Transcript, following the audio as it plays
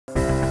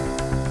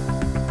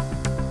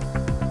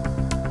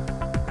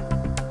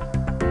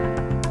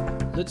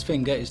Lutz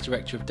Finger is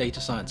Director of Data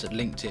Science at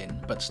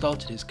LinkedIn, but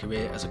started his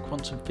career as a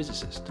quantum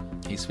physicist.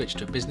 He switched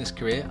to a business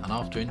career and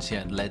after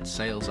INSEAD led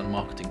sales and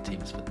marketing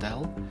teams for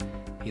Dell.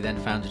 He then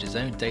founded his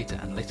own data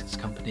analytics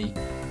company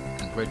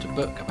and wrote a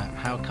book about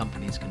how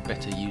companies can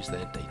better use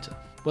their data.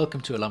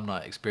 Welcome to Alumni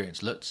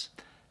Experience, Lutz.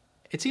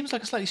 It seems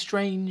like a slightly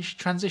strange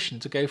transition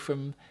to go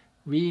from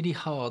really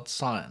hard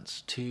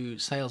science to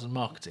sales and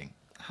marketing.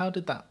 How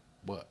did that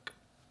work?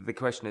 The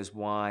question is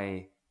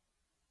why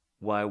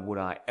would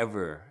I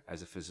ever,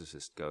 as a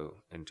physicist, go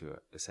into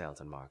a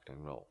sales and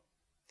marketing role?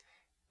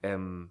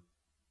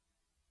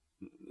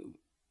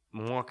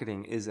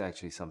 Marketing is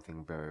actually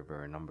something very,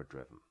 very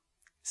number-driven.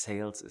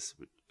 Sales is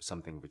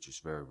something which is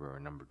very,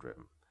 very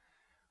number-driven.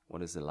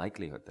 What is the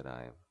likelihood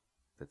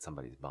that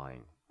somebody's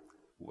buying?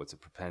 What's the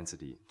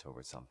propensity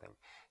towards something?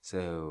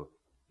 So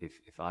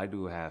if I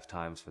do have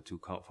times for 2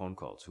 phone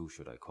calls, who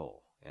should I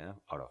call? Yeah,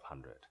 out of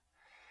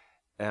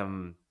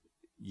 100.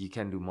 You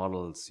can do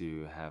models,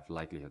 you have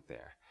likelihood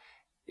there.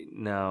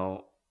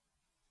 Now,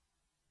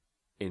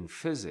 in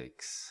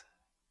physics,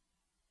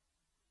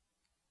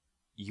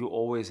 you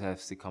always have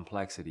the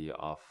complexity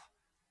of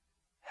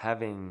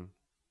having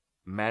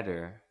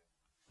matter,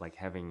 like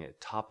having a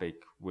topic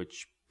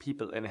which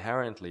people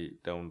inherently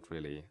don't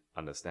really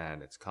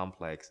understand. It's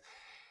complex,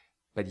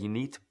 but you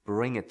need to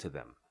bring it to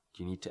them.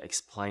 You need to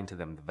explain to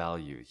them the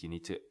value. You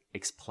need to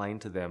explain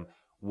to them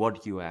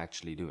what you're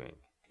actually doing.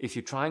 If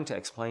you're trying to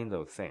explain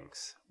those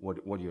things,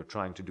 what you're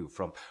trying to do,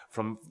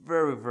 from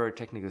very, very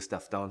technical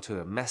stuff down to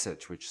a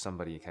message which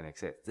somebody can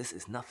accept, this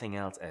is nothing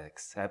else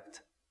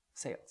except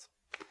sales.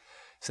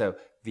 So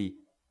the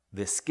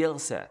skill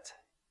set,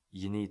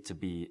 you need to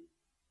be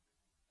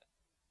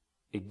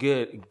a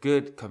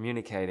good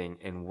communicating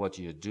in what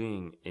you're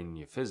doing in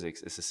your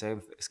physics is the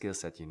same skill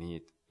set you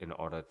need in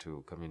order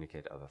to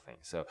communicate other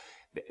things. So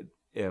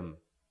there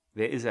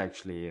is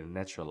actually a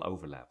natural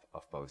overlap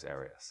of both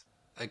areas.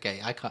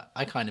 Okay,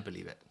 I kind of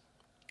believe it.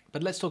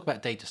 But let's talk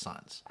about data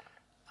science.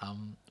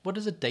 What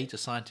does a data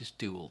scientist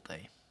do all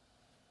day?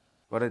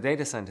 What a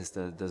data scientist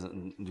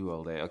doesn't do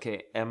all day.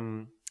 Okay,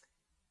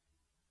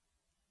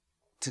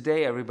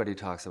 today everybody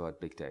talks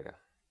about big data.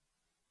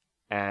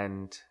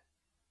 And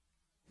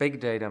big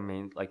data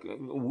means like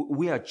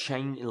we are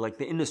changing, like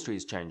the industry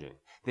is changing.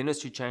 The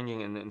industry is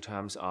changing in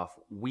terms of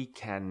we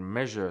can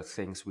measure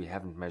things we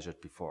haven't measured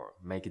before,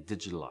 make it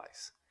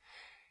digitalize.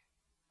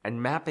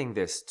 And mapping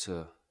this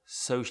to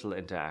social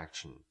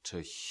interaction,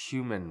 to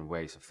human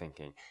ways of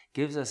thinking,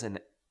 gives us an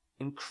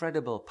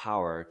incredible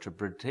power to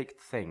predict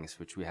things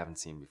which we haven't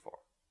seen before.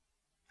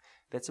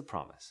 That's a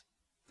promise.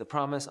 The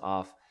promise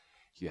of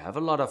you have a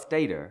lot of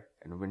data,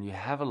 and when you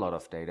have a lot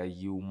of data,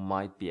 you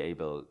might be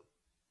able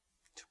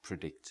to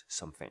predict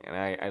something. And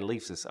I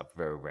leave this up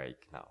very vague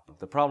now.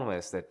 The problem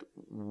is that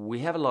we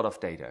have a lot of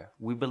data.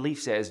 We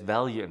believe there is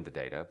value in the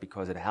data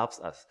because it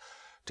helps us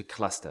to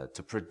cluster,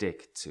 to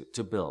predict,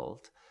 to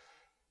build.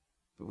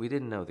 But we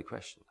didn't know the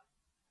question.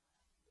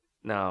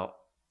 Now,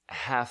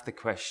 have the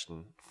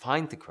question,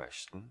 find the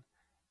question,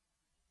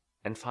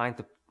 and find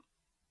the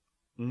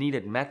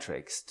needed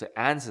metrics to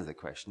answer the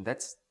question.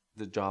 That's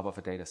the job of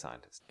a data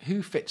scientist.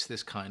 Who fits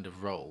this kind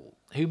of role?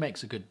 Who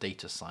makes a good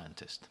data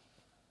scientist?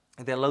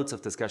 There are loads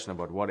of discussion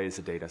about what is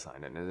a data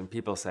scientist. And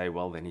people say,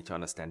 well, they need to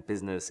understand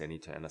business, they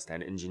need to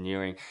understand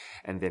engineering,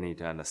 and they need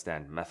to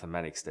understand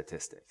mathematics,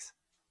 statistics.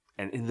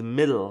 And in the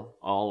middle,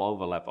 all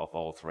overlap of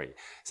all three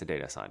is a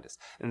data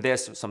scientist. And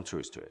there's some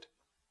truth to it.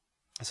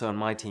 So on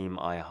my team,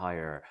 I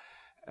hire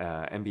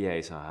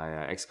MBAs, I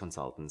hire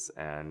ex-consultants,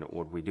 and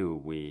what we do,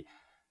 we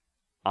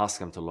ask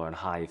them to learn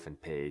Hive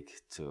and Pig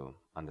to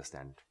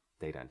understand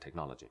data and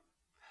technology.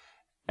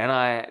 And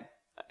I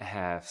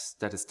have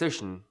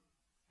statisticians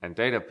and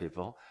data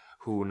people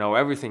who know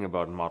everything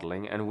about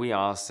modeling, and we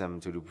ask them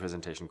to do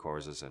presentation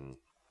courses and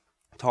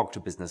talk to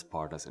business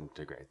partners,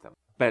 integrate them.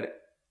 But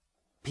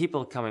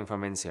people coming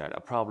from INSEAD are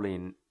probably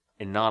in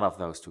none of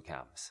those two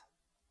camps.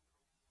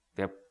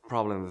 They're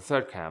probably in the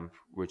third camp,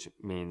 which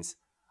means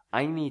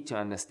I need to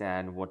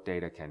understand what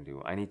data can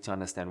do. I need to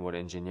understand what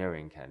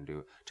engineering can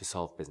do to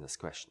solve business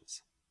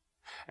questions.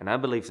 And I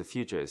believe the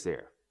future is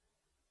there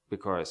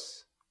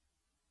because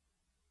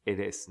it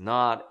is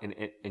not an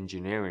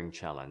engineering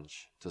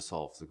challenge to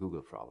solve the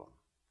Google problem.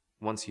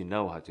 Once you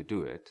know how to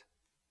do it,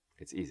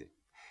 it's easy.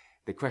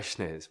 The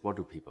question is, what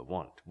do people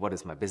want? What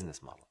is my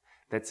business model?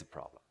 That's the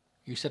problem.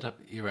 You set up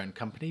your own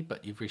company,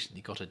 but you've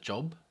recently got a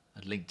job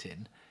at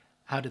LinkedIn.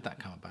 How did that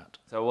come about?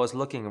 So I was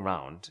looking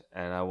around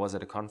and I was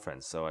at a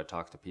conference, so I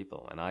talked to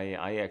people. And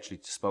I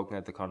actually spoke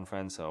at the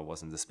conference, so I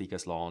was in the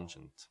speaker's lounge.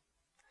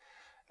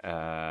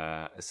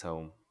 And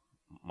so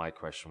my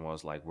question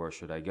was like, where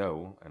should I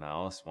go? And I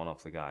asked one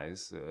of the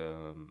guys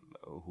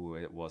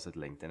who was at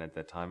LinkedIn at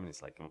that time, and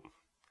he's like,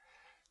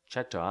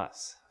 chat to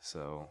us.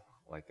 So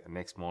like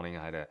next morning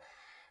I had a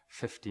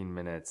 15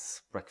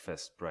 minutes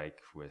breakfast break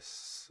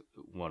with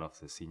one of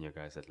the senior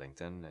guys at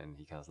LinkedIn, and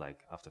he was like,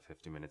 after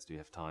 15 minutes, do you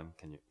have time?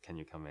 Can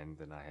you come in?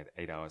 Then I had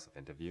 8 hours of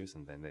interviews,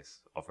 and then they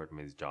offered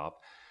me this job.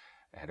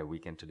 I had a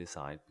weekend to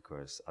decide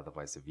because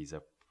otherwise the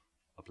visa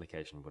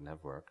application wouldn't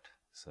have worked.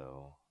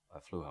 So I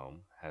flew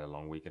home, had a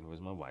long weekend with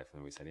my wife,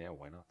 and we said, yeah,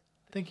 why not?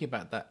 Thinking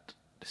about that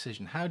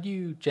decision, how do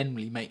you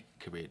generally make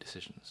career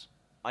decisions?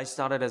 I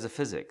started as a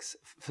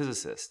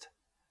physicist.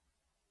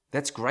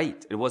 That's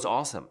great. It was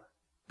awesome,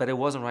 but it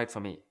wasn't right for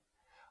me.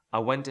 I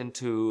went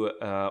into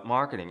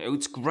marketing.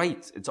 It's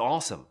great. It's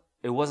awesome.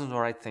 It wasn't the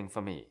right thing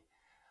for me.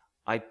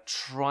 I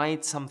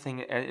tried something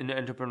in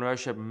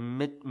entrepreneurship,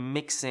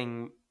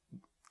 mixing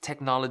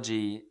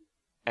technology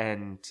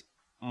and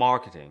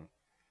marketing.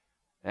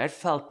 That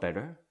felt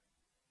better.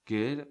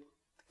 Good. The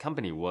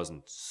company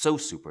wasn't so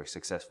super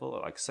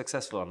successful, like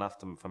successful enough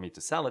for me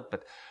to sell it,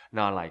 but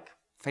not like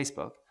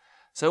Facebook.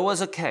 So it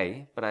was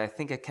okay, but I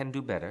think I can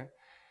do better.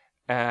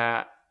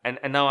 And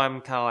now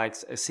I'm kind of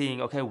like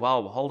seeing, okay,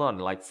 wow, hold on.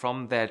 Like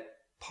from that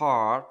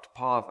path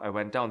I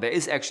went down, there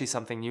is actually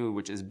something new,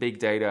 which is big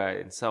data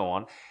and so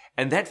on.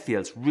 And that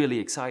feels really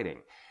exciting.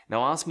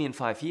 Now ask me in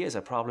 5 years,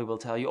 I probably will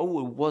tell you, oh,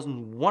 it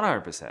wasn't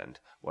 100%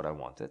 what I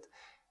wanted.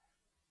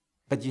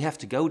 But you have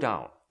to go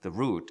down the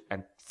route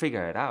and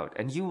figure it out.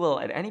 And you will,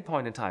 at any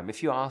point in time,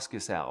 if you ask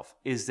yourself,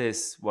 is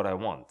this what I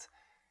want?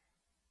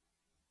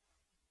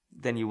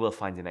 Then you will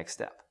find the next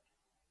step.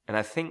 And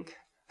I think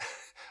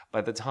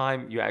by the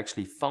time you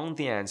actually found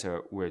the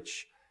answer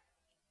which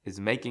is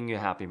making you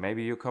happy,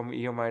 maybe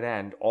you might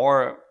end,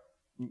 or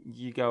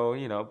you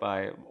go,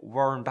 by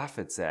Warren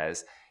Buffett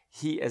says,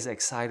 he is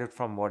excited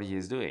from what he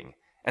is doing.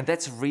 And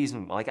that's a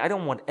reason, like, I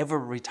don't want ever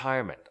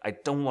retirement. I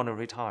don't want to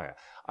retire.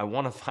 I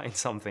want to find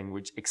something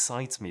which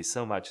excites me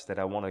so much that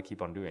I want to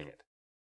keep on doing it.